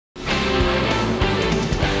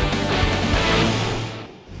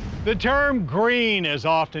The term green is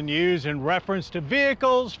often used in reference to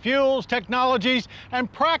vehicles, fuels, technologies,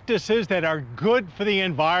 and practices that are good for the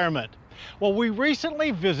environment. Well, we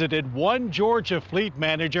recently visited one Georgia fleet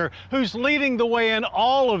manager who's leading the way in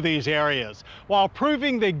all of these areas, while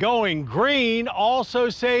proving that going green also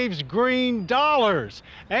saves green dollars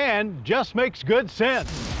and just makes good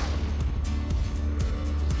sense.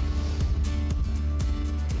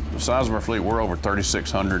 The size of our fleet, we're over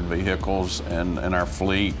 3,600 vehicles in our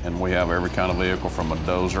fleet, and we have every kind of vehicle from a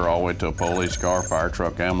dozer all the way to a police car, fire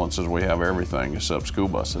truck, ambulances. We have everything except school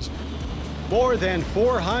buses. More than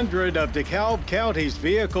 400 of DeKalb County's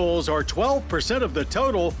vehicles, or 12% of the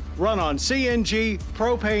total, run on CNG,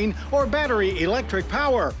 propane, or battery electric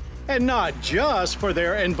power, and not just for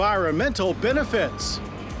their environmental benefits.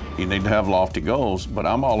 You need to have lofty goals, but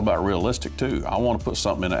I'm all about realistic too. I want to put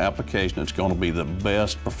something in an application that's going to be the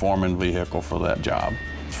best performing vehicle for that job.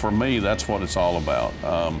 For me, that's what it's all about.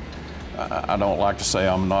 I don't like to say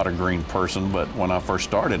I'm not a green person, but when I first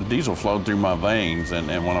started, diesel flowed through my veins, and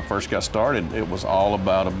when I first got started, it was all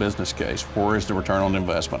about a business case. Where is the return on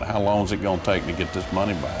investment? How long is it going to take to get this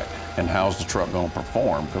money back? And how's the truck going to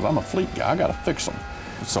perform? Because I'm a fleet guy, I got to fix them.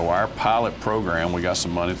 So our pilot program, we got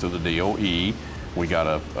some money through the DOE. We got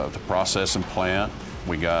the processing plant,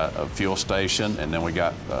 we got a fuel station, and then we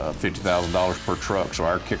got $50,000 per truck. So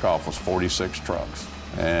our kickoff was 46 trucks.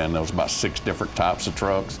 And there was about 6 different types of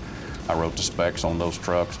trucks. I wrote the specs on those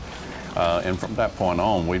trucks. And from that point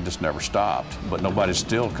on, we just never stopped. But nobody's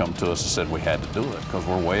still come to us and said we had to do it, because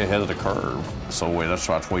we're way ahead of the curve. So that's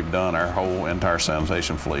what we've done. Our whole entire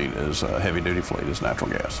sanitation fleet is a heavy-duty fleet, is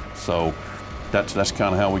natural gas. So that's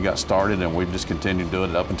kind of how we got started, and we've just continued to do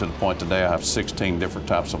it up until the point today. I have 16 different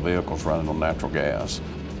types of vehicles running on natural gas.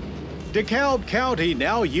 DeKalb County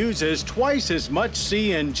now uses twice as much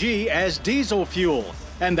CNG as diesel fuel,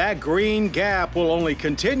 and that green gap will only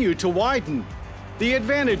continue to widen. The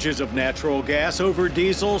advantages of natural gas over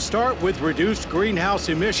diesel start with reduced greenhouse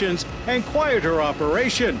emissions and quieter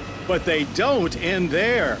operation, but they don't end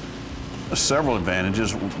there. Several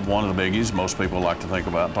advantages. One of the biggies most people like to think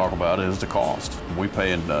about and talk about is the cost. We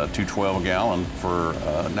pay $2.12 a gallon for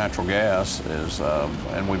natural gas,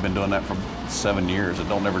 and we've been doing that for 7 years. It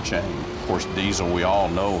don't ever change. Of course, diesel, we all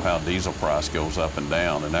know how diesel price goes up and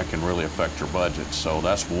down, and that can really affect your budget. So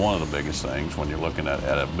that's one of the biggest things when you're looking at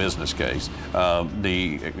a business case.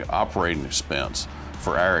 The operating expense,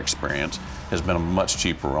 for our experience, has been much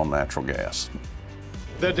cheaper on natural gas.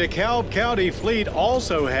 The DeKalb County fleet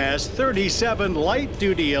also has 37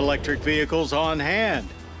 light-duty electric vehicles on hand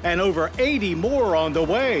and over 80 more on the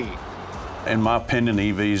way. In my opinion,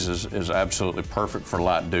 EVs is absolutely perfect for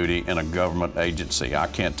light duty in a government agency. I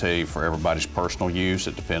can't tell you for everybody's personal use.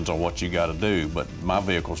 It depends on what you got to do, but my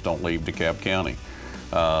vehicles don't leave DeKalb County.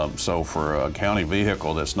 So for a county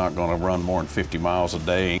vehicle that's not going to run more than 50 miles a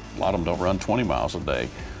day, a lot of them don't run 20 miles a day,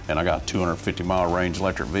 and I got a 250-mile range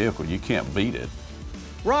electric vehicle, you can't beat it.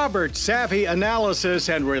 Robert's savvy analysis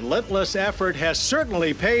and relentless effort has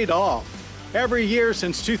certainly paid off. Every year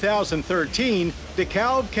since 2013,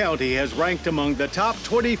 DeKalb County has ranked among the top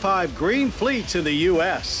 25 green fleets in the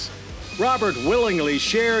U.S. Robert willingly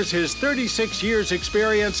shares his 36 years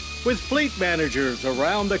experience with fleet managers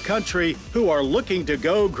around the country who are looking to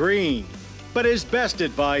go green. But his best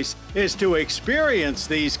advice is to experience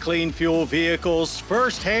these clean fuel vehicles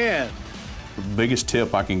firsthand. The biggest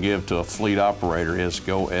tip I can give to a fleet operator is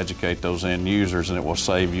go educate those end users, and it will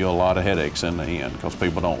save you a lot of headaches in the end, because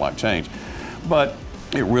people don't like change. But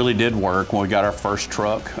it really did work. When we got our first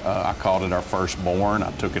truck, I called it our firstborn.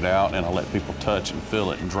 I took it out and I let people touch and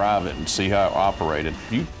feel it and drive it and see how it operated.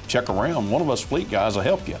 You check around, one of us fleet guys will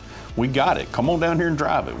help you. We got it. Come on down here and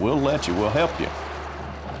drive it. We'll let you. We'll help you.